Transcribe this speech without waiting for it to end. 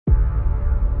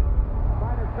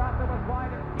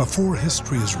Before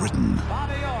history is written,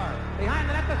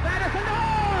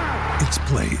 it's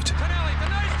played.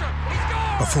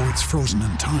 Before it's frozen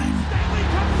in time,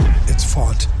 it's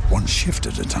fought one shift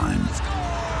at a time.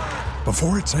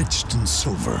 Before it's etched in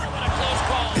silver,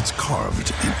 it's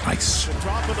carved in ice.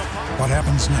 What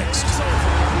happens next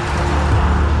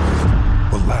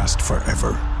will last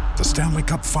forever. The Stanley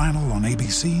Cup Final on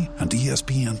ABC and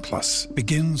ESPN Plus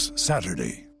begins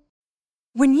Saturday.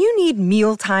 When you need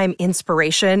mealtime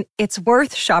inspiration, it's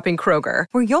worth shopping Kroger,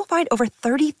 where you'll find over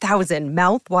 30,000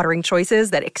 mouth-watering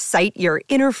choices that excite your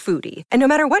inner foodie. And no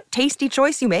matter what tasty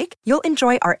choice you make, you'll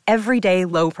enjoy our everyday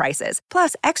low prices,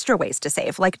 plus extra ways to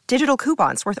save, like digital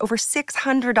coupons worth over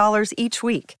 $600 each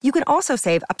week. You can also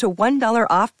save up to $1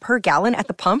 off per gallon at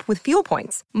the pump with fuel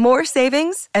points. More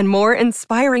savings and more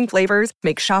inspiring flavors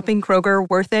make shopping Kroger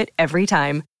worth it every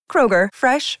time. Kroger,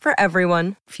 fresh for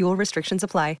everyone. Fuel restrictions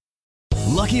apply.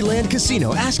 Lucky Land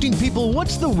Casino, asking people,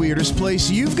 what's the weirdest place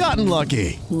you've gotten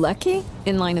lucky? Lucky?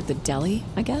 In line at the deli,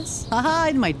 I guess? Aha,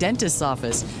 in my dentist's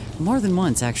office. More than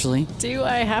once, actually. Do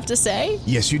I have to say?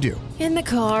 Yes, you do. In the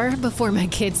car before my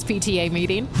kids' PTA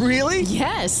meeting. Really?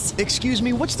 Yes. Excuse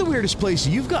me, what's the weirdest place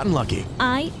you've gotten lucky?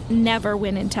 I never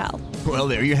win and tell. Well,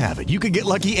 there you have it. You can get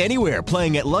lucky anywhere,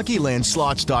 playing at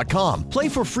LuckyLandSlots.com. Play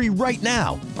for free right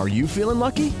now. Are you feeling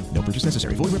lucky? No purchase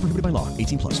necessary. Void where prohibited by law.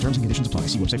 18 plus. Terms and conditions apply.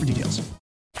 See website for details.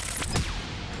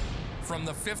 From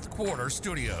the Fifth Quarter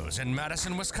Studios in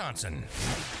Madison, Wisconsin,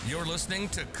 you're listening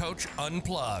to Coach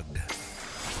Unplugged.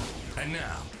 And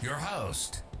now, your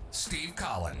host, Steve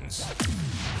Collins.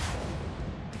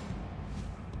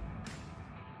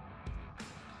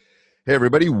 Hey,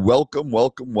 everybody. Welcome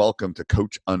to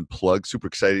Coach Unplugged. Super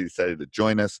excited you decided to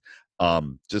join us.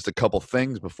 Just a couple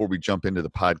things before we jump into the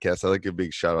podcast. I'd like to give a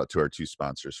big shout out to our two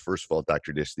sponsors. First of all,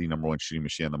 Dr. Dish, the number one shooting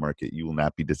machine on the market. You will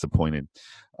not be disappointed.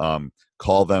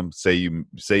 Call them. Say you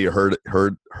heard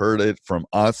it from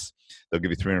us. They'll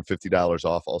give you $350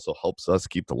 off. Also helps us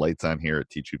keep the lights on here at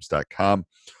teachhoops.com.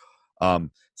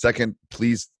 Second,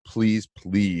 please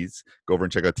go over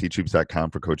and check out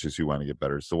teachhoops.com for coaches who want to get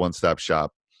better. It's a one-stop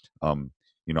shop.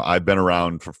 I've been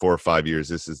around for 4 or 5 years.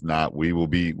 This is not, we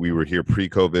were here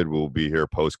pre-COVID. We'll be here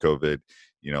post-COVID.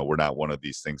 We're not one of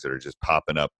these things that are just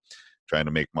popping up, trying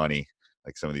to make money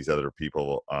like some of these other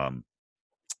people.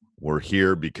 We're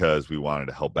here because we wanted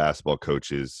to help basketball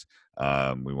coaches.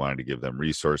 We wanted to give them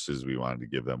resources. We wanted to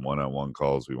give them one-on-one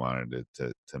calls. We wanted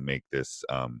to make this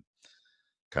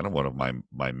kind of one of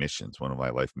my missions, one of my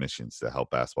life missions, to help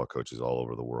basketball coaches all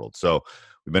over the world. So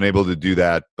we've been able to do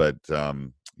that, but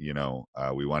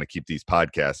we want to keep these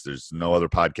podcasts. There's no other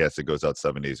podcast that goes out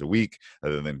 7 days a week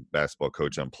other than Basketball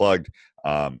Coach Unplugged.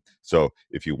 So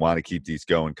if you want to keep these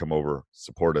going, come over,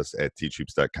 support us at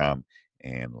teachhoops.com,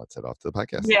 and let's head off to the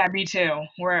podcast. Yeah, me too.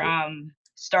 We're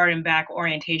starting back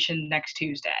orientation next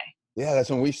Tuesday. Yeah, that's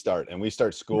when we start, and we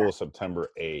start school September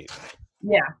 8th.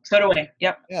 Yeah, so do we.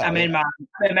 Yep. Yeah, I'm in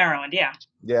Maryland. Yeah.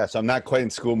 Yeah, so I'm not quite in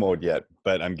school mode yet,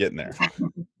 but I'm getting there.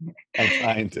 I'm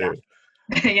trying to.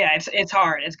 Yeah, it's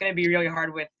hard. It's going to be really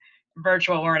hard with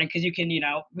virtual learning because you can,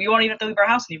 we won't even have to leave our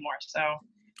house anymore. So.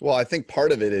 Well, I think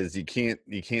part of it is you can't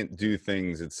do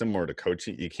things. It's similar to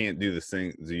coaching. You can't do the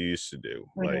things you used to do.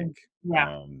 Mm-hmm.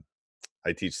 Yeah.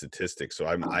 I teach statistics, so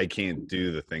I can't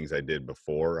do the things I did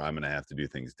before. I'm going to have to do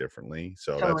things differently.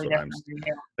 So totally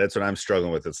that's what I'm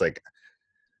struggling with. It's like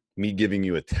me giving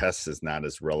you a test is not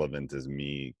as relevant as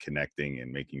me connecting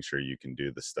and making sure you can do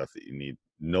the stuff that you need,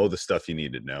 know the stuff you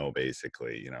need to know,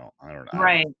 basically. I don't know.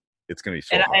 Right. It's going to be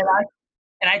so hard.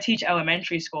 And I teach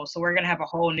elementary school, so we're going to have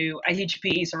I teach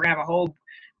PE, so we're going to have a whole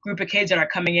group of kids that are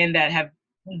coming in that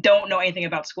don't know anything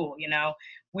about school,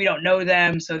 We don't know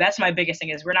them, so that's my biggest thing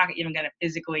is we're not even going to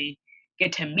physically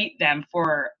get to meet them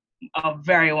for a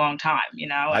very long time,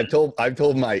 I told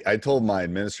my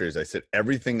administrators, I said,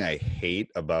 everything I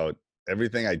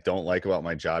don't like about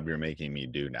my job, you're making me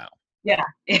do now. Yeah.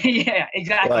 Yeah,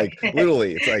 exactly. Like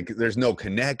literally, it's like there's no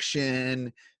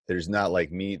connection. There's not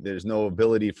there's no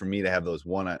ability for me to have those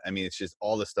it's just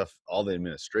all the stuff, all the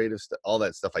administrative stuff, all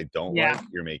that stuff I don't like,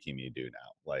 you're making me do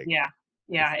now.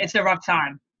 Yeah, it's a rough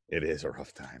time. It is a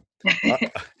rough time.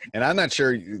 And I'm not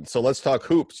sure. So let's talk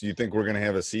hoops. Do you think we're going to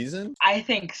have a season? I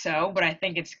think so, but I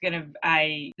think there's going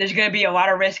to be a lot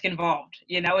of risk involved.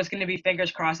 It's going to be fingers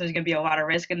crossed. There's going to be a lot of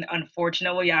risk. And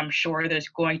unfortunately, I'm sure there's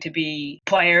going to be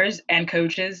players and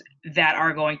coaches that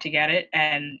are going to get it.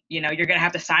 And, you're going to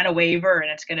have to sign a waiver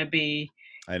and it's going to be,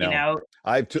 I know.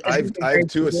 I have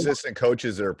two assistant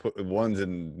coaches that are one's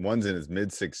in his mid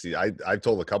 60s. I've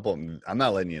told a couple of them, I'm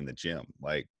not letting you in the gym.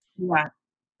 Yeah.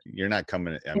 You're not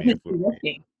coming. It's too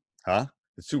risky. Huh?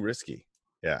 It's too risky.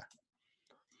 Yeah.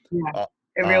 Yeah.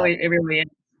 It really is.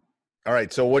 All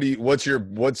right. So let's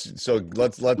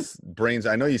brains.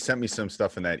 I know you sent me some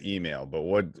stuff in that email, but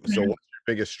what's your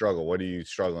biggest struggle? What are you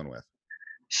struggling with?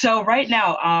 So right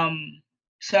now,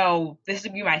 so this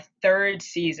would be my third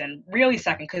season, really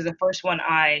second, because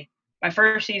my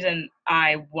first season,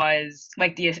 I was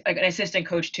like an assistant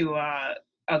coach to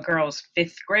a girls'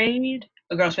 fifth grade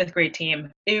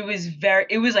team. It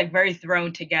was like very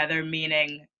thrown together,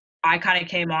 meaning I kind of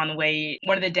came on late.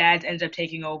 One of the dads ended up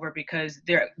taking over because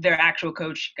their actual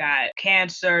coach got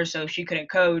cancer, so she couldn't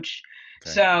coach.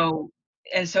 Okay. So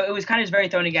it was kind of just very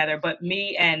thrown together. But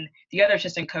me and the other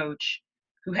assistant coach,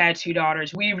 who had two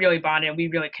daughters, we really bonded and we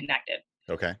really connected.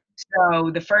 Okay.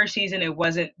 So the first season, it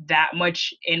wasn't that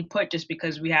much input just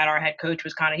because we had our head coach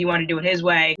he wanted to do it his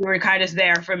way. We were kind of just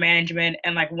there for management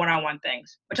and like one-on-one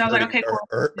things, which I was like, okay,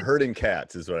 cool. Herding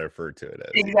cats is what I refer to it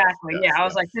as. Exactly. Yes, yeah. I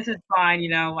was like, this is fine,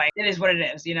 like it is what it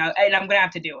is, and I'm going to have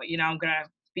to do it. I'm going to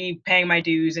be paying my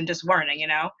dues and just learning,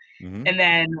 Mm-hmm. And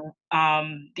then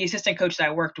the assistant coach that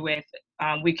I worked with,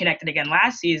 we connected again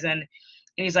last season.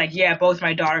 And he's like, yeah, both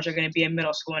my daughters are going to be in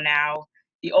middle school now.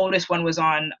 The oldest one was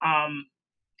on,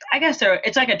 I guess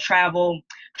it's like a travel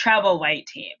light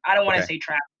team. I don't want to say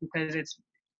travel because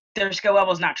their skill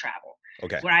level is not travel.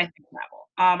 Okay. When I think travel,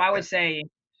 I would say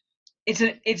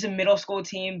it's a middle school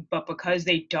team, but because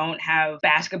they don't have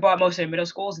basketball at most of their middle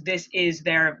schools, this is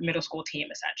their middle school team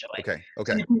essentially. Okay.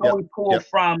 So you can only pull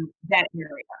from that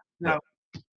area.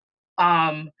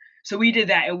 So, so we did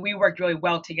that and we worked really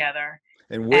well together.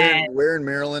 And where in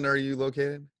Maryland are you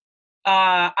located?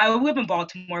 I live in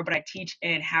Baltimore, but I teach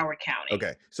in Howard County.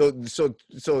 Okay. So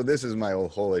this is my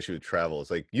whole issue with travel. It's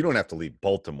like, you don't have to leave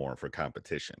Baltimore for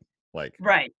competition. Like,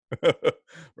 right. Right.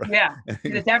 Yeah.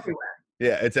 It's everywhere.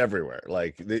 Yeah. It's everywhere.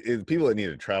 Like people that need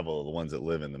to travel are the ones that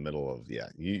live in the middle of,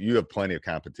 you have plenty of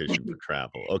competition for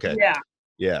travel. Okay. Yeah.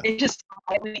 Yeah. It's just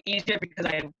slightly easier because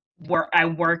I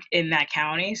work in that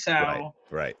county. So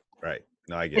Right.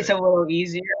 No, I get it's it. a little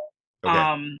easier.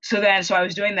 Okay. So I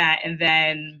was doing that, and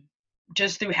then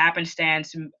just through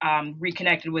happenstance,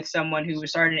 reconnected with someone who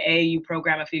was starting an AAU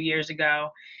program a few years ago.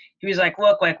 He was like,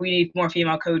 look, like we need more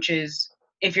female coaches.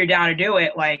 If you're down to do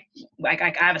it, like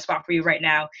I have a spot for you right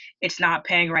now. It's not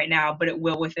paying right now, but it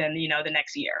will within, the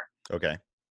next year. Okay. And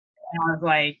I was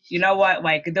like, you know what?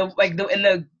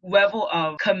 The level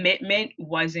of commitment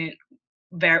wasn't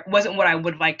what I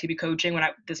would like to be coaching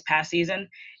this past season.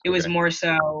 It was more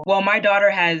so, well, my daughter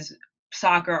has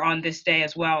soccer on this day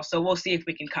as well, so we'll see if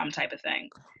we can come type of thing,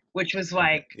 which was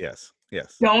like, yes,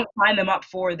 don't sign them up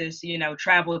for this,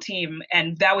 travel team.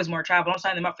 And that was more travel. Don't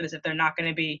sign them up for this if they're not going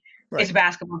to be, it's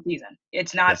basketball season.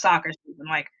 It's not soccer season.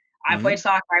 Like I played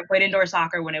soccer. I played indoor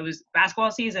soccer when it was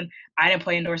basketball season. I didn't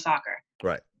play indoor soccer.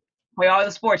 Right. Play all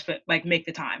the sports, but like make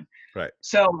the time. Right.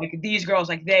 So like these girls,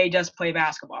 like they just play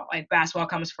basketball. Like basketball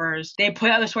comes first. They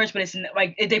play other sports, but it's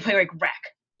like they play like rec.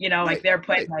 Like they're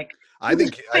playing like. I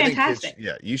think fantastic.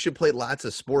 You should play lots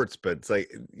of sports, but it's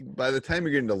like by the time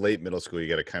you're getting to late middle school, you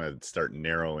got to kind of start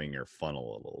narrowing your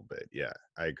funnel a little bit. Yeah,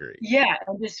 I agree. Yeah,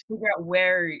 and just figure out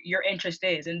where your interest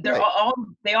is, and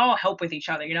they all help with each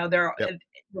other. They're to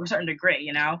a certain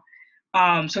degree.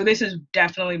 So this is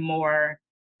definitely more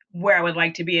where I would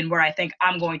like to be and where I think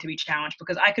I'm going to be challenged,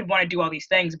 because I could want to do all these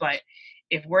things, but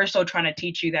if we're still trying to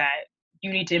teach you that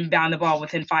you need to inbound the ball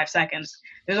within 5 seconds,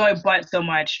 there's only but so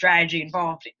much strategy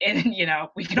involved, and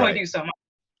we can only do so much.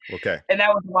 Okay. And that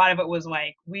was a lot of it was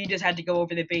like we just had to go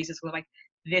over the basics with like,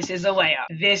 this is a layup,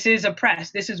 this is a press,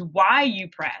 this is why you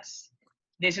press,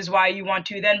 this is why you want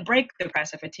to then break the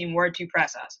press if a team were to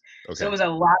press us. Okay. So it was a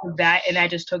lot of that, and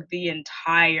that just took the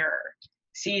entire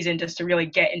season just to really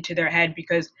get into their head,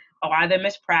 because a lot of them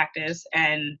missed practice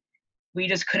and we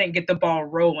just couldn't get the ball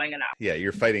rolling enough. Yeah,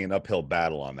 you're fighting an uphill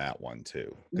battle on that one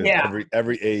too. Yeah.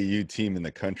 Every AAU team in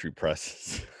the country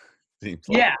presses. Seems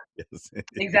like. Yeah. Yes.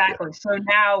 Exactly. Yeah. So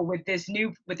now with this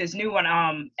new one,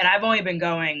 and I've only been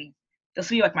going, this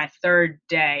will be like my third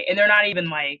day, and they're not even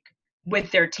like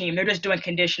with their team. They're just doing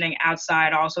conditioning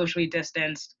outside, all socially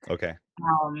distanced. Okay.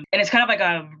 And it's kind of like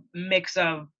a mix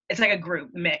of, it's like a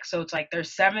group mix. So it's like their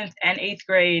 7th and 8th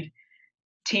grade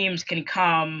teams can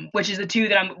come, which is the two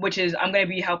that I'm going to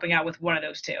be helping out with one of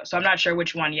those two. So I'm not sure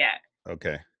which one yet.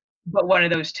 Okay. But one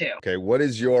of those two. Okay.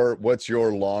 What's your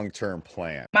long-term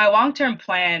plan? My long-term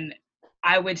plan,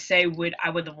 I would say I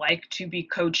would like to be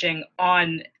coaching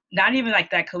on not even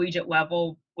like that collegiate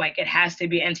level, like it has to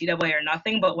be NCAA or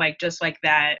nothing, but like just like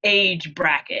that age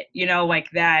bracket,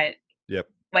 like that. Yep.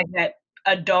 Like that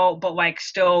adult, but like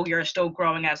you're still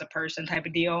growing as a person type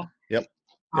of deal. Yep.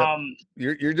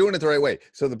 Yep. You're doing it the right way.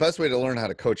 So the best way to learn how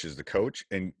to coach is to coach,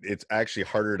 and it's actually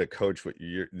harder to coach with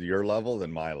your level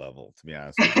than my level, to be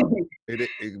honest with you.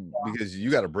 Because you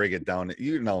got to break it down.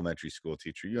 You're an elementary school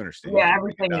teacher. You understand. Yeah, you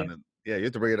everything is. you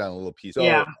have to break it down a little piece. So,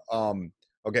 Yeah.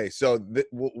 Okay, so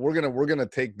we're gonna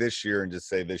take this year and just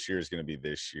say this year is gonna be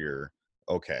this year.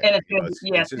 Okay. And it's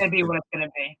gonna be what it's gonna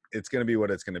be. It's gonna be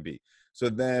what it's gonna be. So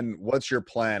then what's your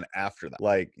plan after that?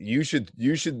 Like you should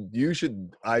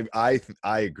I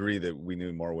agree that we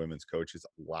need more women's coaches,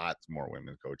 lots more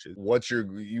women's coaches.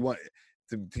 You want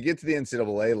to get to the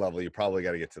NCAA level, you probably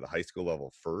got to get to the high school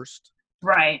level first.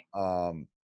 Right. And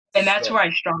that's where I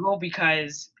struggle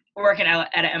because working at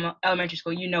an elementary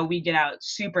school, we get out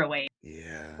super late.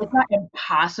 Yeah. It's not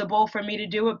impossible for me to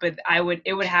do it, but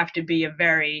it would have to be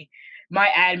my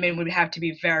admin would have to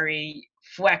be very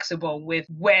flexible with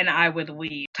when I would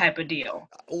leave type of deal.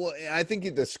 Well, I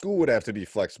think the school would have to be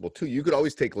flexible too. You could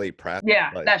always take late practice.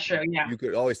 Yeah, that's true. Yeah. You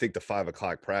could always take the 5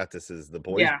 o'clock practices. The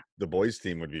boys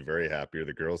team would be very happy, or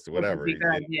the girls, whatever. They'd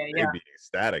be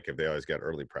ecstatic if they always got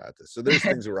early practice. So there's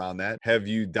things around that.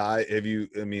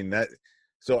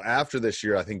 So after this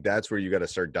year, I think that's where you got to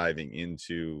start diving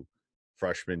into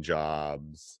freshman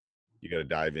jobs. You got to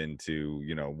dive into,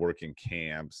 working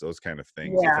camps, those kind of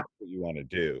things. Yeah. If that's what you want to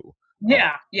do.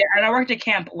 Yeah. And I worked at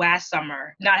camp last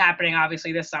summer, not happening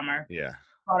obviously this summer. Yeah.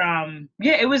 But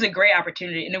it was a great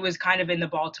opportunity, and it was kind of in the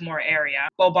Baltimore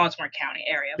County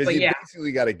area. But you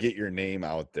basically got to get your name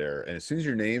out there. And as soon as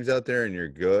your name's out there and you're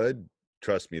good,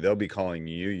 trust me, they'll be calling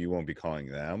you. You won't be calling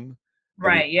them.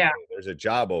 Right. Yeah. There's a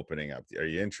job opening up. Are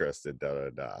you interested?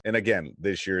 And again,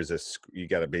 this year you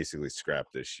got to basically scrap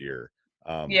this year.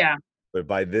 But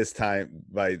by this time,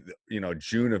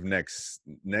 June of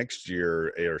next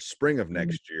year or spring of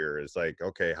next year is like,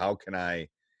 okay, how can I,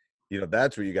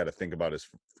 that's what you got to think about in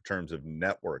terms of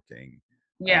networking.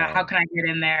 Yeah. How can I get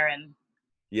in there? And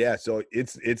yeah, so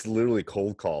it's literally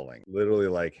cold calling, literally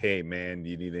like, hey man, do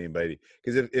you need anybody?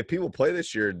 Because if people play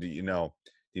this year, do you need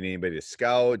anybody to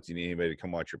scout? Do you need anybody to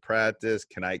come watch your practice?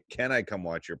 Can I come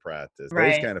watch your practice?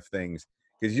 Right. Those kind of things.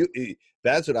 Because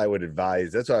that's what I would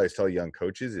advise. That's what I always tell young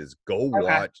coaches is go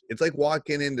watch. It's like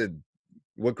walking into,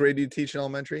 what grade do you teach in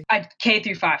elementary? K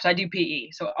through 5. So I do PE.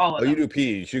 So all of them. You do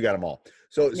PE. You got them all.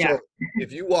 So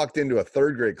if you walked into a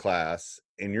 3rd grade class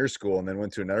in your school and then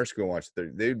went to another school and watched,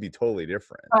 they would be totally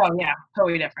different. Oh yeah,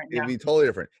 totally different. It'd be totally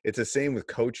different. It's the same with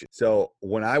coaching. So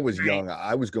when I was young,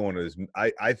 I was going to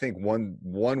I think one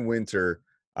winter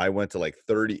I went to like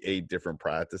 38 different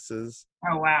practices.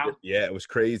 Oh wow. Yeah, it was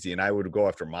crazy. And I would go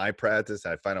after my practice.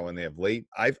 I'd find out when they have late.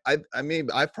 I've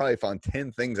probably found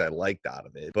 10 things I liked out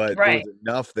of it, but there was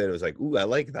enough that it was like, ooh, I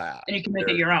like that. And you can make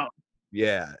it your own.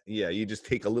 Yeah. You just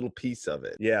take a little piece of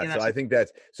it. Yeah. So I think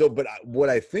that's so. But what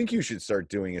I think you should start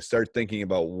doing is start thinking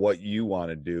about what you want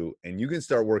to do, and you can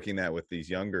start working that with these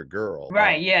younger girls.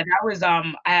 Right. Yeah. That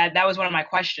was one of my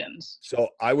questions. So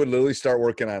I would literally start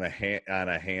working on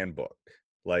a handbook,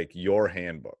 like your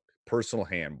handbook, personal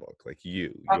handbook, like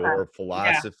your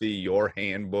philosophy, your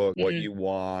handbook, what you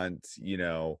want.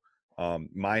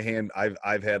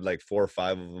 I've had like 4 or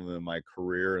 5 of them in my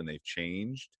career, and they've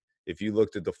changed. If you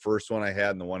looked at the first one I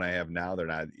had and the one I have now, they're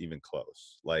not even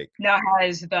close. Like now,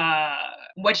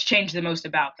 what's changed the most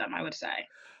about them, I would say?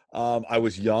 I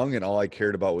was young and all I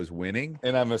cared about was winning.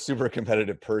 And I'm a super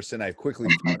competitive person. I quickly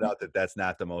found out that that's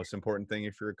not the most important thing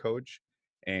if you're a coach.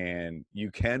 And you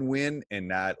can win and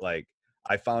not like,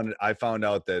 I found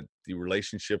out that the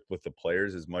relationship with the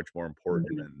players is much more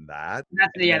important than that.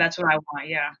 That's what I want.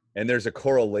 Yeah. And there's a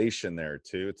correlation there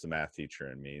too. It's a math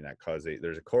teacher in me, not causation.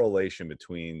 There's a correlation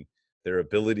between their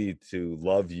ability to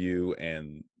love you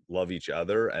and love each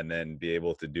other, and then be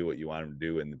able to do what you want them to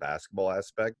do in the basketball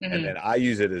aspect. And then I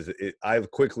use it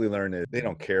I've quickly learned that they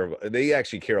don't care. They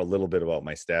actually care a little bit about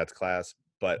my stats class,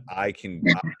 but I can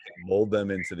mold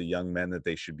them into the young men that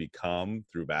they should become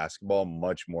through basketball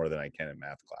much more than I can in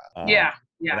math class. Yeah.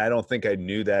 And I don't think I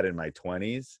knew that in my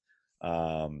 20s.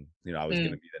 I was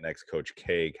going to be the next Coach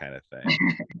K kind of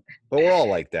thing. But we're all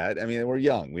like that. I mean, we're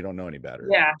young. We don't know any better.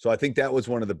 Yeah. So I think that was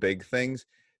one of the big things.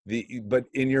 But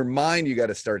in your mind, you got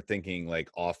to start thinking like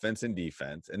offense and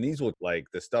defense. And these will, like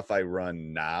the stuff I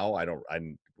run now,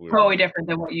 totally different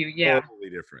than what totally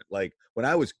different. Like when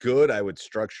I was good, I would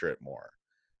structure it more.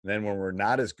 And then when we're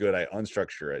not as good, I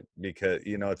unstructure it because,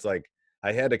 it's like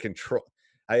I had to control.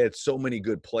 I had so many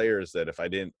good players that if I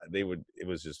didn't, it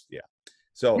was just, yeah.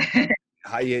 So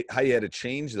how you had to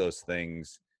change those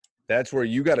things. That's where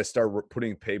you got to start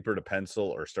putting paper to pencil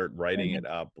or start writing it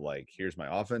up. Like, here's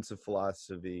my offensive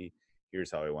philosophy.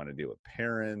 Here's how I want to deal with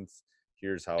parents.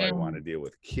 Here's how I want to deal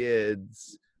with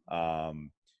kids.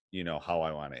 you know, how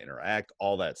I want to interact,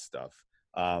 all that stuff.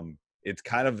 It's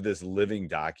kind of this living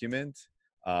document.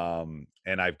 And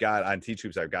I've got on Teach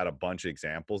Hoops, I've got a bunch of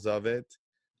examples of it.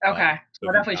 Okay. So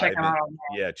I'll definitely check them out.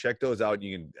 yeah, check those out.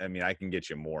 You can, I mean, I can get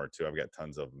you more too. I've got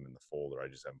tons of them in the folder. I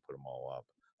just haven't put them all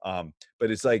up.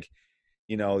 But it's like,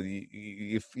 you know,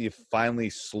 you finally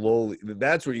slowly,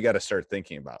 that's what you got to start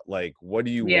thinking about. Like, what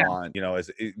do you want, you know,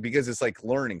 because it's like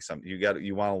learning something.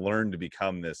 You want to learn to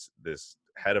become this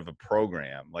head of a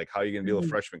program. Like, how are you going to deal with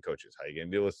freshman coaches? How are you going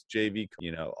to deal with JV,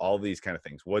 you know, all these kind of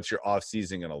things. What's your off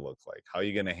season going to look like? How are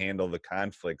you going to handle the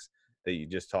conflicts that you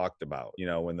just talked about? You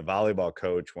know, when the volleyball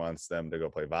coach wants them to go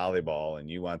play volleyball and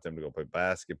you want them to go play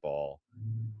basketball,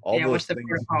 all those what's the things,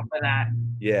 protocol for that?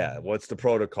 Yeah, what's the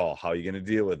protocol? How are you going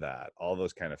to deal with that? All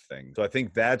those kind of things. So I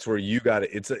think that's where you got to.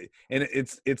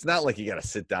 It's not like you got to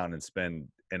sit down and spend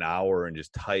an hour and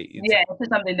just type. It's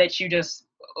something that you just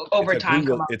over time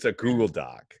come up. It's a Google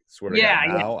Doc. Swear to God.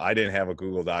 Now I didn't have a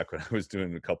Google Doc when I was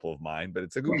doing a couple of mine, but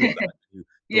it's a Google Doc.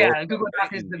 Google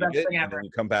Doc is the best thing ever. And then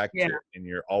you come back to it, and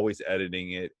you're always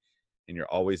editing it, and you're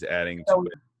always adding to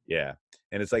it. Yeah,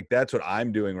 and it's like that's what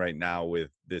I'm doing right now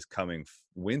with this coming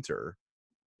winter.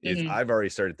 Is I've already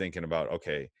started thinking about,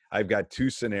 okay, I've got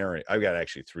I've got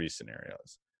actually 3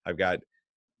 scenarios.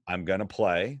 I'm going to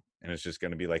play, and it's just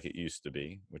going to be like it used to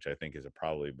be, which I think is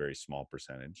probably a very small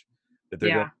percentage, that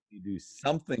they're going to do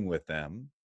something with them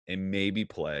and maybe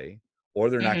play, or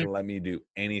they're not going to let me do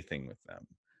anything with them.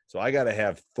 So I got to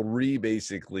have 3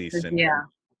 basically scenarios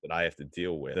that I have to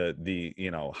deal with.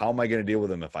 You know, how am I going to deal with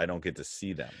them if I don't get to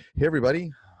see them? Hey,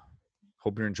 everybody.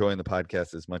 Hope you're enjoying the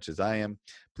podcast as much as I am.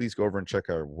 Please go over and check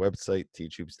our website,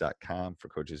 teachhoops.com, for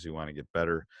coaches who want to get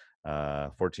better.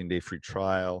 14-day free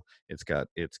trial. It's got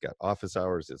office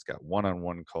hours. It's got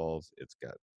one-on-one calls. It's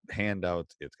got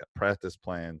handouts. It's got practice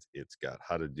plans. It's got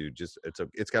how to do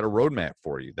it's got a roadmap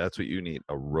for you. That's what you need,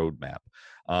 a roadmap.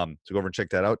 So go over and check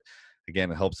that out.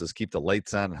 Again, it helps us keep the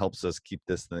lights on. It helps us keep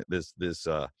this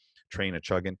train a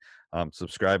chugging.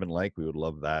 Subscribe and like, we would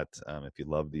love that. If you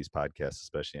love these podcasts,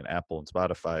 especially on Apple and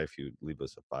Spotify, if you leave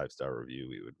us a 5-star review,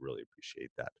 we would really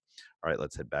appreciate that. All right,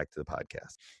 let's head back to the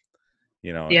podcast.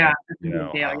 You know,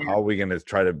 how are we going to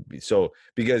try to be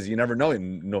because you never know,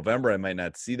 in November I might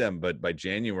not see them, but by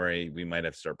January we might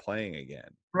have to start playing again.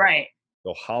 Right.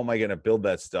 So how am I going to build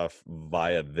that stuff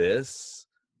via this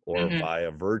or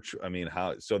via virtual? I mean,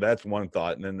 so that's one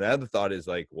thought. And then the other thought is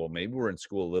like, well, maybe we're in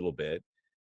school a little bit.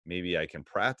 Maybe I can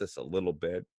practice a little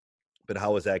bit, but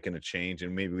how is that going to change?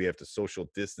 And maybe we have to social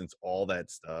distance, all that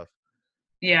stuff.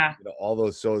 Yeah. You know,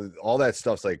 all that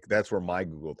stuff's like, that's where my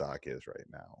Google Doc is right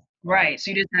now. Right. So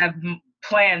you just have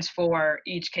plans for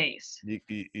each case.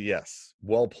 Yes.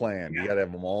 Well planned. You got to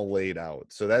have them all laid out.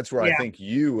 So that's where I think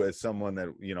you, as someone that,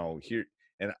 you know, here,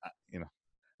 and you know,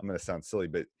 I'm going to sound silly,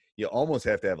 but you almost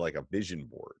have to have like a vision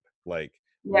board. Like,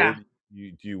 where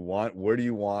do you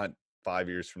want 5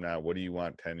 years from now? What do you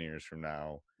want 10 years from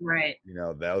now? Right. You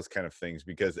know, those kind of things,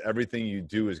 because everything you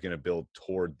do is going to build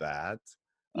toward that.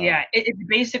 It's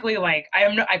basically like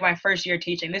I'm not, like my first year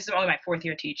teaching. This is only my 4th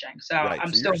year teaching, so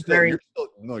I'm still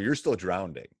you're still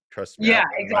drowning. Trust me. Yeah,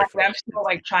 exactly. I'm still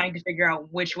like trying to figure out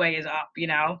which way is up. You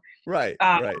know. Right.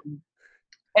 Right.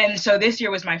 And so this year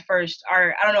was my first.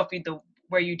 I don't know if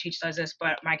where you teach does this,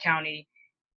 but my county,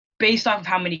 based off of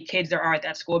how many kids there are at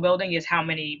that school building, is how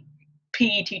many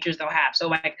PE teachers they'll have. So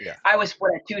like I was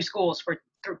split at 2 schools for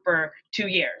 2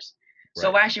 years. So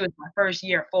last year was my first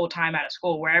year full time out of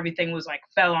school, where everything was like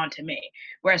fell onto me.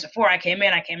 Whereas before I came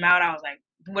out, I was like,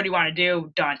 what do you want to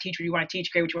do? Done. Teach what you want to teach,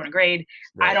 grade what you want to grade.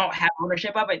 Right. I don't have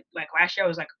ownership of it. Like last year I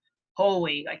was like,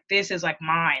 holy, like this is like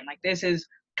mine. Like this is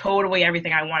totally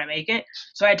everything I want to make it.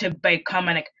 So I had to come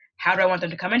and like, how do I want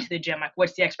them to come into the gym? Like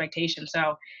what's the expectation?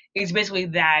 So it's basically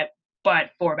that,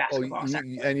 but for basketball.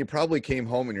 And you probably came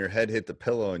home and your head hit the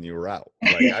pillow and you were out.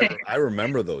 Like I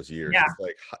remember those years. Yeah. It's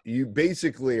like you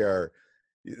basically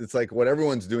it's like what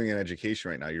everyone's doing in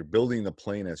education right now. You're building the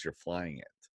plane as you're flying it.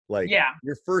 Like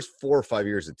your first 4 or 5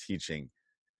 years of teaching,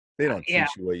 they don't teach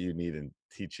you what you need in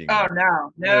teaching. Oh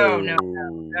no.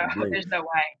 There's no way.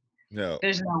 No.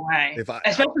 There's no way.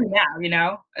 Especially now, you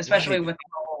know, especially with the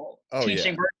whole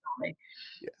teaching virtually.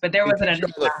 Yeah. But there wasn't any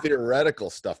the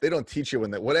theoretical stuff. They don't teach you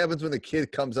what happens when the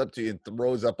kid comes up to you and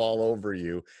throws up all over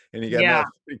you, and you got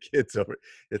 3 kids over.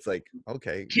 It's like,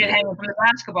 okay, kid hanging from the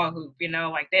basketball hoop. You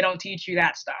know, like they don't teach you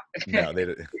that stuff. No,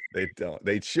 they don't.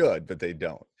 They should, but they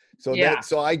don't. So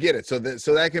so I get it. So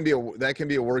that can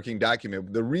be a working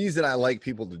document. The reason I like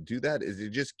people to do that is it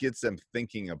just gets them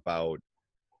thinking about,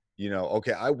 you know,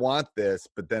 okay, I want this,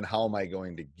 but then how am I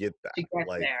going to get that? To get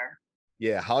there.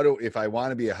 Yeah, if I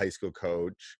want to be a high school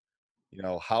coach, you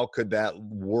know, how could that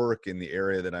work in the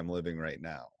area that I'm living right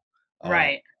now?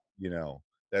 Right. You know,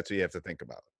 that's what you have to think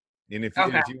about. And if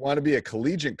Okay. you want to be a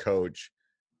collegiate coach,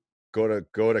 go to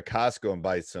Costco and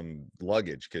buy some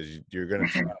luggage, because you're going to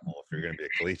travel if you're going to be a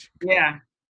collegiate coach. Yeah.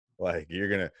 Like you're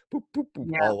going to boop, boop,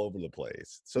 boop Yeah. all over the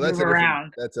place. So Move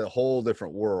around. that's a whole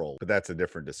different world, but that's a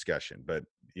different discussion. But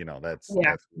you know, that's If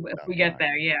down we the get line.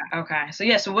 there, yeah. Okay. So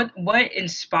so what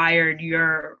inspired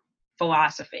your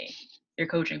philosophy, your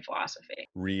coaching philosophy?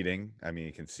 Reading. I mean,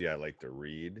 you can see I like to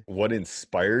read. What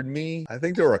inspired me? I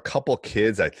think there were a couple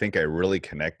kids I think I really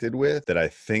connected with, that I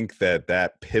think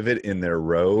that pivot in their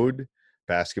road,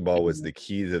 basketball was the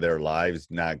key to their lives,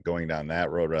 not going down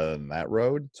that road rather than that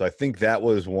road. So I think that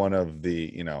was one of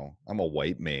the, you know, I'm a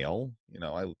white male, you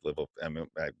know,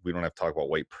 we don't have to talk about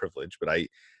white privilege, but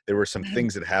there were some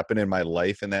things that happened in my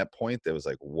life in that point that was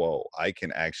like, whoa, I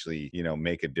can actually, you know,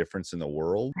 make a difference in the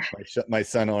world. My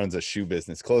son owns a shoe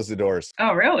business. Close the doors.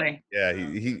 Oh, really? Yeah,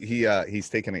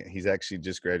 he's actually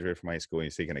just graduated from high school.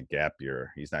 He's taking a gap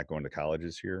year. He's not going to college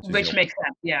this year. So Which makes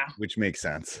sense, yeah. Which makes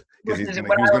sense, because he was Which is going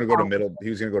what I to go to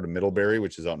would Middlebury,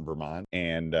 which is out in Vermont,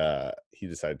 and he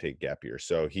decided to take gap year.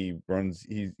 So he's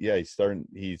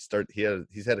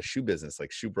had a shoe business,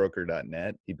 like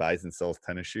shoebroker.net. He buys and sells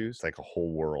tennis shoes. It's like a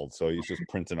whole world. So he's just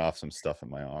printing off some stuff in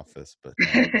my office, but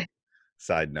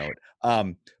side note.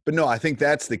 But no, I think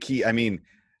that's the key. I mean,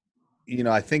 you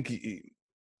know, I think,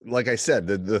 like I said,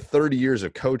 the 30 years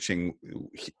of coaching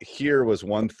here was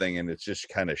one thing, and it's just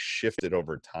kind of shifted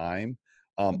over time.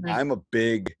 I'm a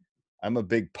big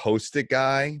Post-it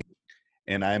guy,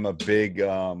 and I'm a big,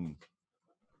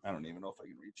 I don't even know if I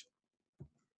can reach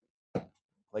it.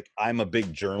 Like, I'm a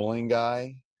big journaling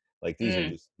guy. Like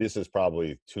this is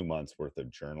probably 2 months worth of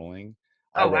journaling.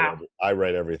 I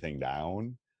write everything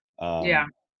down.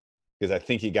 Because I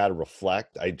think you got to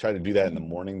reflect. I try to do that in the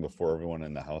morning before everyone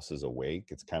in the house is awake.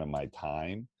 It's kind of my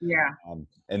time. Yeah.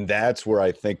 And that's where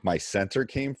I think my center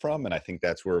came from. And I think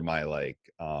that's where my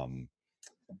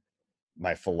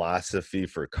my philosophy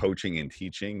for coaching and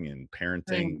teaching and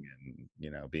parenting and, you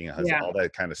know, being a husband, all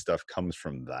that kind of stuff comes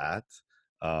from that.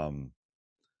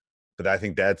 But I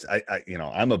think that's, you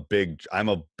know, I'm a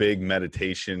big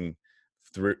meditation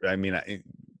through. I mean,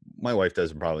 my wife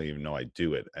doesn't probably even know I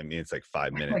do it. I mean, it's like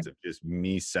 5 minutes of just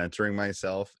me centering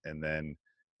myself. And then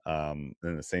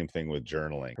the same thing with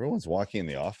journaling. Everyone's walking in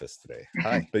the office today.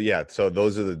 Hi. But yeah, so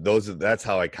that's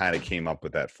how I kind of came up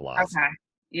with that philosophy. Okay.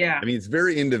 Yeah. I mean, it's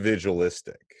very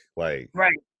individualistic. Like,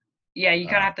 right. Yeah. You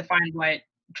kind of have to find what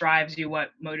drives you,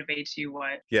 what motivates you,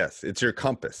 what. Yes. It's your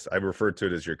compass. I refer to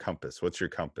it as your compass. What's your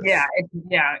compass? Yeah.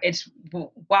 It's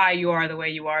why you are the way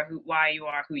you are, why you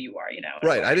are who you are, you know?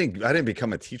 Right. I didn't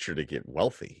become a teacher to get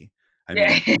wealthy. I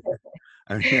mean,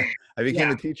 I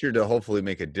became a teacher to hopefully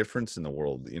make a difference in the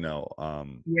world, you know?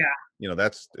 You know,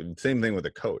 that's the same thing with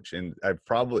a coach. And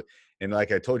and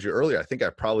like I told you earlier, I think I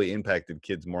probably impacted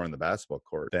kids more on the basketball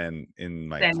court than in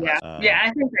my class.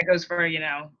 I think that goes for, you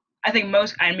know, I think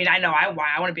I know why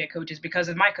I want to be a coach is because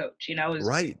of my coach, you know,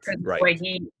 right. The way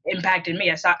he impacted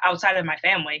me outside of my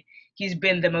family. He's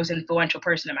been the most influential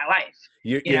person in my life.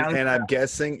 You know? And I'm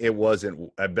guessing it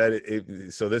wasn't, I bet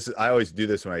I always do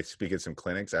this when I speak at some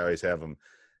clinics. I always have them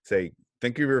say,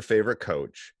 think of your favorite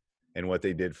coach and what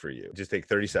they did for you. Just take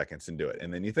 30 seconds and do it.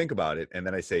 And then you think about it. And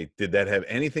then I say, did that have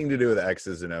anything to do with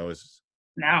X's and O's?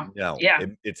 No. Yeah.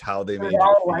 It's how they made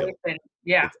you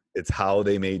feel. It's how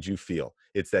they made you feel.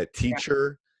 It's that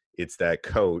teacher. It's that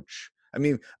coach. I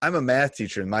mean, I'm a math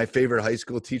teacher, and my favorite high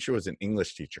school teacher was an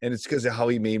English teacher. And it's because of how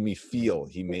he made me feel.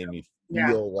 He made me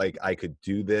feel like I could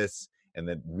do this, and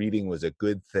that reading was a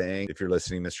good thing. If you're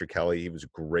listening, Mr. Kelly, he was a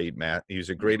great math. He was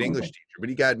a great English teacher, but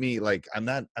he got me like, I'm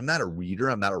not a reader.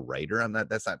 I'm not a writer.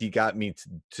 He got me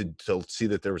to see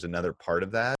that there was another part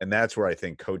of that. And that's where I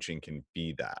think coaching can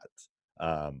be that.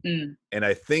 And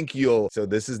I think so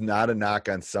this is not a knock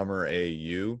on summer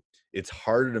AAU. It's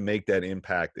harder to make that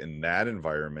impact in that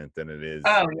environment than it is in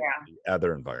the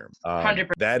other environment.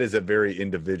 100%. That is a very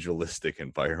individualistic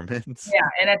environment. Yeah,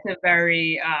 and that's a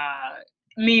very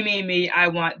me, I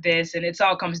want this, and it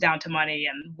all comes down to money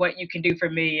and what you can do for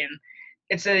me, and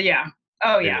it's It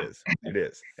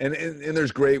is. And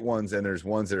there's great ones, and there's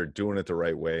ones that are doing it the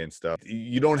right way and stuff.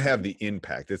 You don't have the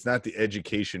impact. It's not the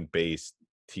education-based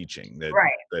teaching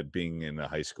that being in a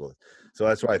high school. So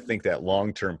that's why I think that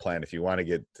long-term plan, if you want to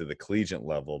get to the collegiate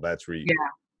level, that's where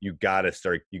you got to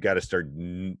start,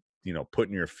 you know,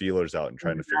 putting your feelers out and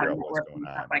trying to figure out what's going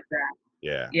on. Like that.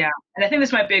 Yeah. Yeah. And I think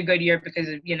this might be a good year because,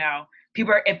 you know,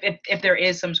 people are, if there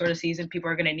is some sort of season, people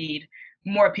are going to need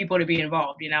more people to be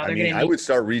involved, you know. I would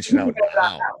start reaching out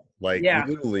now. Like Yeah.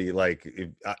 literally, like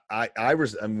if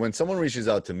when someone reaches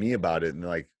out to me about it and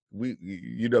like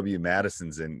UW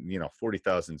Madison's and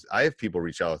 40,000, I have people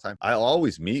reach out all the time. I'll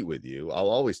always meet with you. I'll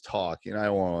always talk. I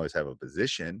won't always have a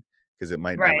position because I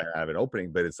might not have an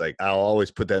opening, but it's like I'll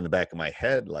always put that in the back of my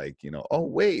head, like oh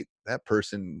wait, that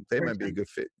person, they might be a good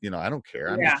fit. I don't care.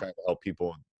 I'm just trying to help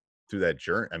people through that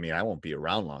journey. I mean, I won't be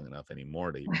around long enough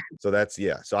anymore to even, so that's,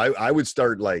 so I would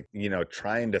start like,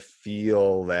 trying to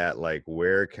feel that, like,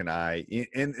 where can I,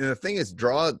 and the thing is,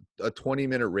 draw a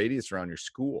 20-minute radius around your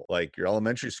school, like your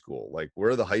elementary school, like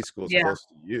where are the high schools close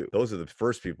to you? Those are the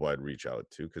first people I'd reach out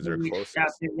to because they're closest.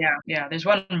 Yeah. There's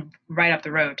one right up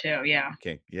the road too. Yeah.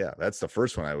 That's the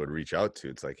first one I would reach out to.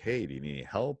 It's like, hey, do you need any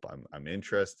help? I'm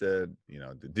interested.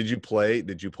 Did you play?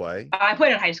 I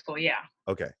played in high school. Yeah.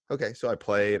 Okay. So I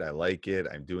played, I like it.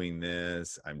 I'm doing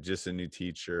this. I'm just a new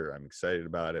teacher. I'm excited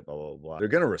about it, blah, blah, blah. They're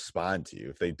going to respond to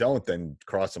you. If they don't, then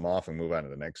cross them off and move on to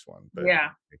the next one. But I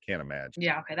can't imagine.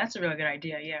 Yeah. Okay. That's a really good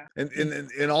idea. Yeah.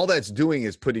 And all that's doing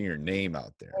is putting your name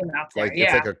out there.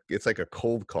 It's like a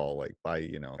cold call, like buy,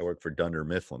 I work for Dunder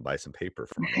Mifflin, buy some paper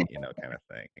for me, kind of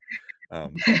thing.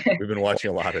 We've been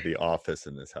watching a lot of The Office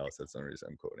in this house. That's the only reason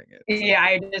I'm quoting it. So. Yeah,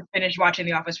 I just finished watching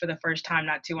The Office for the first time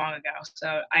not too long ago,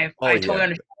 so I totally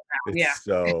understand now.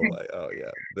 So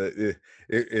like,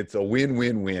 it's a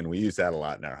win-win-win. We use that a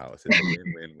lot in our house. It's a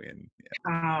win-win-win.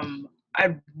 Yeah. I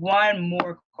have one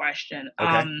more question.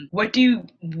 Okay. What do you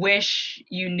wish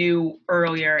you knew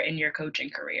earlier in your coaching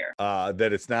career?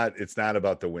 That it's not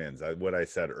about the wins. What I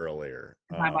said earlier.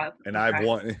 I've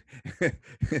won, and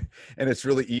it's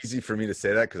really easy for me to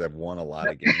say that because I've won a lot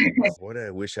of games. What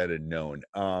I wish I'd have known.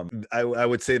 I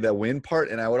would say the win part,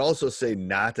 and I would also say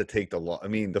not to take the loss. I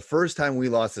mean, the first time we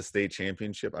lost the state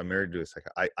championship, I'm married to a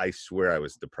second. I swear I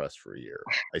was depressed for a year.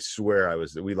 I swear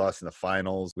we lost in the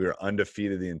finals. We were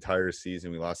undefeated the entire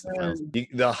season. We lost in the finals.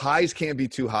 The highs can't be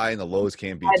too high and the lows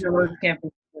can't be too high.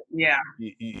 Yeah.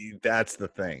 That's the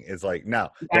thing. It's like,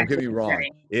 now, don't get me wrong.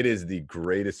 It is the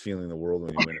greatest feeling in the world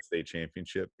when you win a state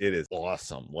championship. It is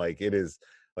awesome. Like, it is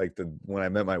like when I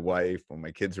met my wife, when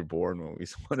my kids were born, when we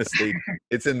won a state,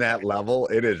 it's in that level.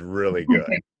 It is really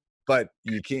good. But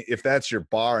you can't, if that's your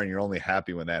bar and you're only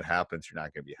happy when that happens, you're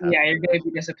not going to be happy. Yeah, you're going to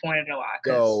be disappointed a lot.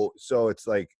 So it's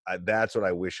like, that's what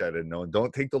I wish I'd have known.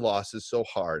 Don't take the losses so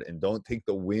hard and don't take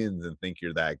the wins and think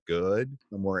you're that good.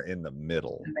 Somewhere in the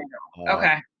middle.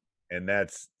 Okay. And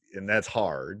that's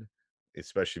hard,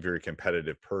 especially if you're a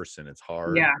competitive person. It's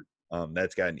hard. Yeah.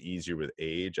 That's gotten easier with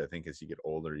age. I think as you get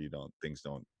older, things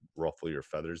don't ruffle your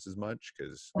feathers as much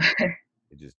because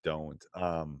they just don't.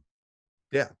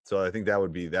 Yeah. So I think that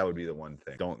would be the one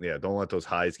thing. Don't let those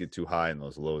highs get too high and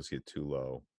those lows get too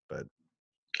low. But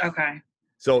okay.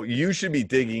 So you should be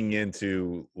digging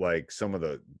into like some of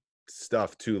the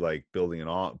stuff too, like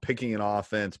picking an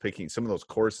offense, picking some of those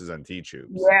courses on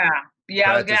Teachhoops. Yeah.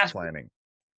 I was gonna ask, planning.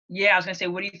 Yeah, I was gonna say,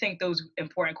 what do you think those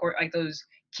important those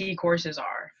key courses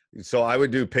are? So I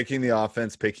would do picking the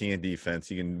offense, picking a defense.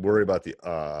 You can worry about the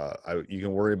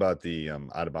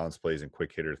out of bounds plays and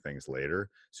quick hitter things later.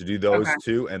 So do those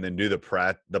two, and then do the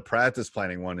practice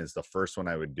planning one is the first one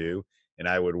I would do, and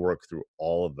I would work through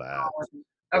all of that.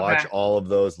 Watch all of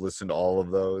those, listen to all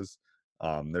of those.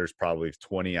 There's probably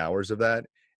 20 hours of that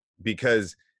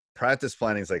because practice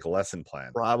planning is like a lesson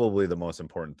plan, probably the most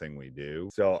important thing we do.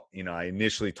 So, I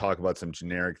initially talk about some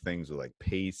generic things with like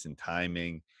pace and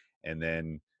timing, and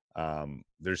then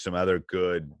there's some other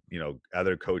good,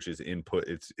 other coaches' input.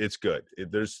 It's good.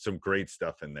 There's some great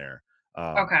stuff in there.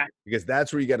 Because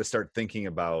that's where you got to start thinking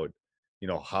about,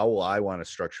 how will I want to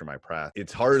structure my practice?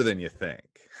 It's harder than you think.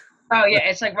 Oh yeah,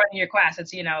 it's like running your class.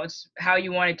 It's it's how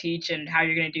you want to teach and how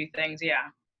you're going to do things. Yeah.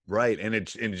 Right, and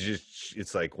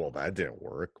it's like, well, that didn't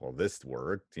work. Well, this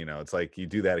worked. It's like you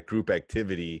do that group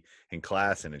activity in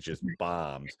class and it just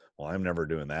bombs. Well, I'm never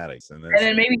doing that. And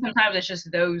then maybe sometimes it's just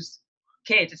those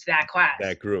kids. It's that class,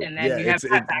 that group. And then you have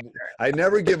that factor. I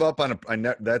never give up on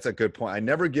that's a good point. I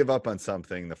never give up on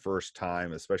something the first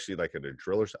time, especially like at a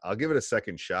drill or something. I'll give it a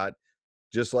second shot.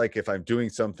 Just like if I'm doing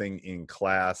something in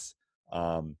class,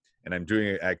 and I'm doing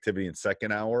an activity in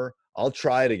second hour, I'll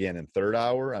try it again in third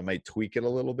hour. I might tweak it a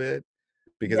little bit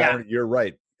because you're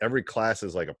right. Every class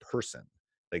is like a person.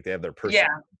 Like they have their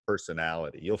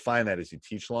personality. You'll find that as you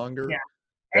teach longer,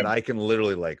 that I can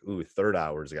literally like, third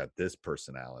hour's got this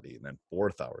personality, and then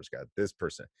fourth hour's got this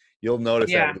person. You'll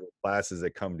notice that with the classes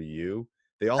that come to you,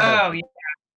 they all have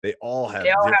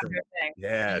different things.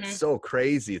 Yeah, it's so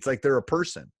crazy. It's like they're a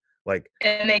person.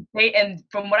 And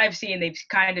from what I've seen, they've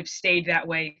kind of stayed that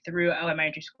way through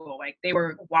elementary school. Like they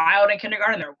were wild in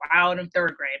kindergarten, they're wild in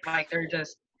third grade. Like they're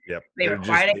just Yep. They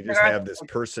They just have this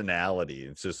personality.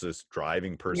 It's just this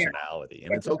driving personality,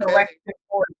 and it's okay.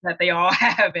 That they all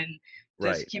have, and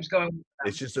just keeps going.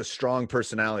 It's just a strong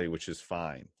personality, which is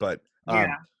fine. But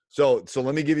so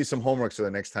let me give you some homework so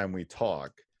the next time we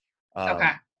talk.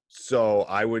 Okay. So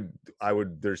I would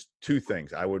there's two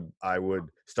things. I would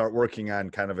start working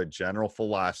on kind of a general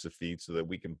philosophy so that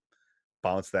we can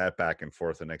bounce that back and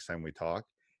forth the next time we talk.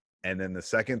 And then the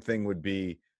second thing would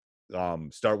be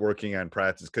start working on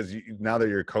practice, because now that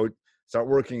you're a coach, start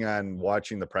working on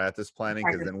watching the practice planning,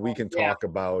 because then we can talk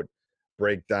about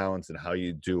breakdowns and how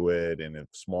you do it, and a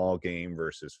small game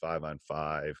versus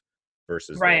 5-on-5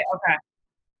 versus right. Okay.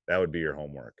 That would be your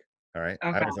homework. All right.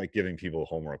 Okay. I don't like giving people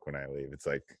homework when I leave. It's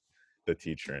like the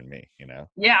teacher and me,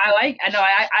 Yeah, I like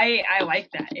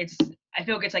that. I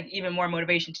feel like it's like even more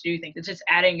motivation to do things. It's just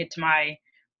adding it to my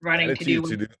running add it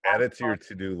to your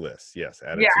to-do list. Yes.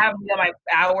 I have my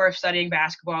hour of studying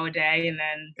basketball a day,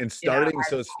 and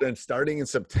starting in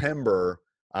September,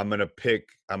 I'm going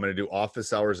to do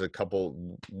office hours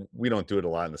we don't do it a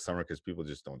lot in the summer because people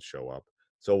just don't show up.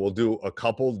 So we'll do a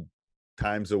couple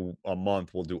times a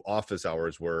month. We'll do office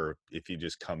hours where if you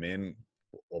just come in,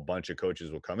 a bunch of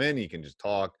coaches will come in, you can just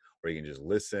talk, or you can just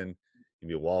listen. You can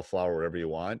be a wallflower, whatever you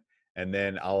want. And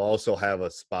then I'll also have a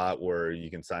spot where you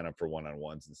can sign up for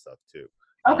one-on-ones and stuff too.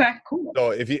 Okay, cool.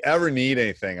 So if you ever need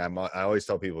anything, I always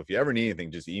tell people, if you ever need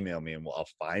anything, just email me and I'll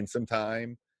find some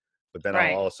time. But then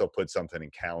I'll also put something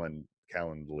in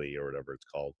Calendly or whatever it's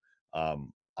called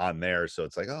on there. So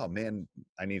it's like, oh man,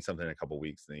 I need something in a couple of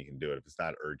weeks, then you can do it. If it's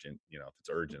not urgent, if it's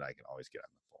urgent, I can always get on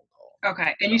the phone call.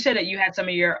 Okay. And you said that you had some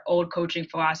of your old coaching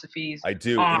philosophies. I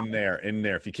do in there.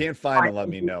 If you can't find them, let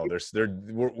me know.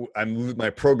 My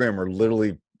programmer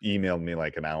literally emailed me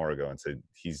like an hour ago and said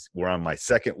we're on my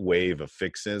second wave of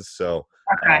fixes. So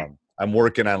I'm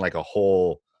working on like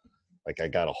I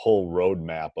got a whole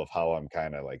roadmap of how I'm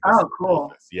kind of like, oh,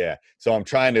 cool. Yeah. So I'm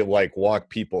trying to like walk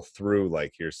people through,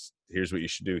 like, here's what you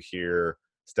should do here,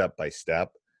 step by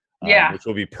step. Which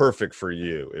will be perfect for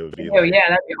you. It would be that'd be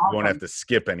awesome. You won't have to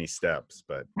skip any steps,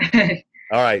 but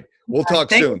all right. We'll talk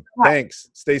soon. Thanks.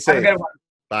 Stay safe. Have a good one.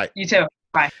 Bye. You too.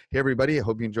 Bye. Hey, everybody. I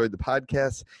hope you enjoyed the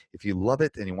podcast. If you love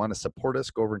it and you want to support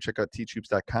us, go over and check out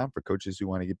teachhoops.com for coaches who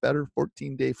want to get better.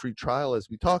 14-day free trial as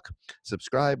we talk.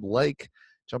 Subscribe,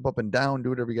 jump up and down, do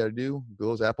whatever you got to do.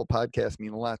 Those Apple Podcasts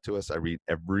mean a lot to us. I read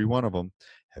every one of them.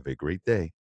 Have a great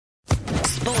day.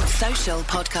 Sports Social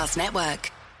Podcast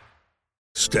Network.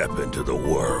 Step into the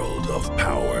world of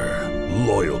power,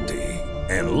 loyalty,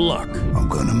 and luck. I'm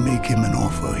going to make him an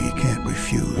offer he can't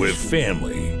refuse. With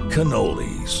family,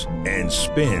 cannolis, and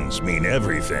spins mean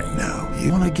everything. Now,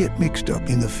 you want to get mixed up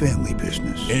in the family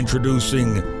business.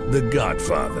 Introducing The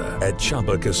Godfather at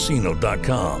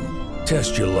ChumbaCasino.com.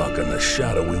 Test your luck in the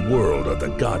shadowy world of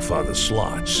The Godfather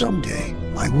slot. Someday,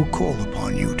 I will call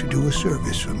upon you to do a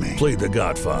service for me. Play The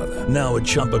Godfather, now at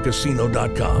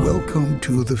ChumbaCasino.com. Welcome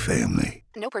to the family.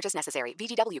 No purchase necessary.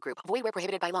 VGW Group. Void where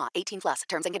prohibited by law. 18+.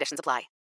 Terms and conditions apply.